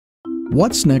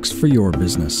What's next for your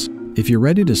business? If you're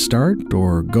ready to start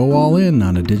or go all in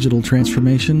on a digital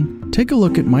transformation, take a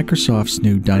look at Microsoft's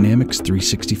new Dynamics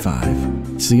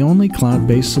 365. It's the only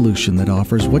cloud-based solution that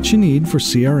offers what you need for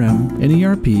CRM and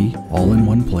ERP all in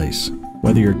one place.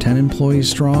 Whether you're 10 employees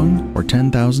strong or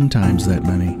 10,000 times that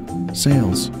many.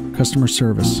 Sales, customer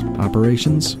service,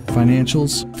 operations,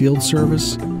 financials, field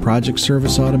service, project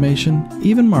service automation,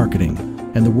 even marketing.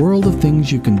 And the world of things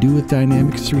you can do with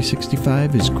Dynamics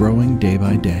 365 is growing day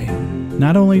by day.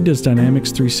 Not only does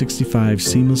Dynamics 365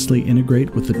 seamlessly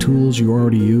integrate with the tools you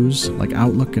already use, like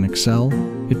Outlook and Excel,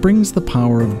 it brings the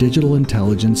power of digital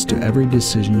intelligence to every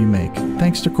decision you make,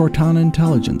 thanks to Cortana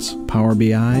Intelligence, Power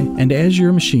BI, and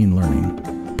Azure Machine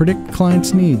Learning. Predict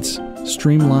clients' needs,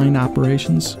 streamline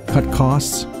operations, cut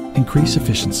costs, increase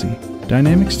efficiency.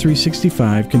 Dynamics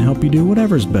 365 can help you do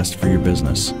whatever's best for your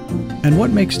business. And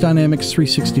what makes Dynamics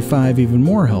 365 even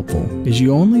more helpful is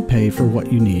you only pay for what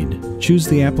you need. Choose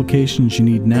the applications you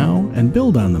need now and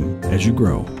build on them as you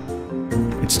grow.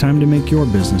 It's time to make your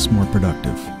business more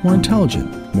productive, more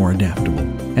intelligent, more adaptable,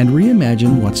 and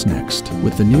reimagine what's next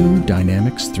with the new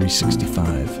Dynamics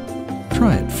 365.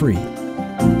 Try it free.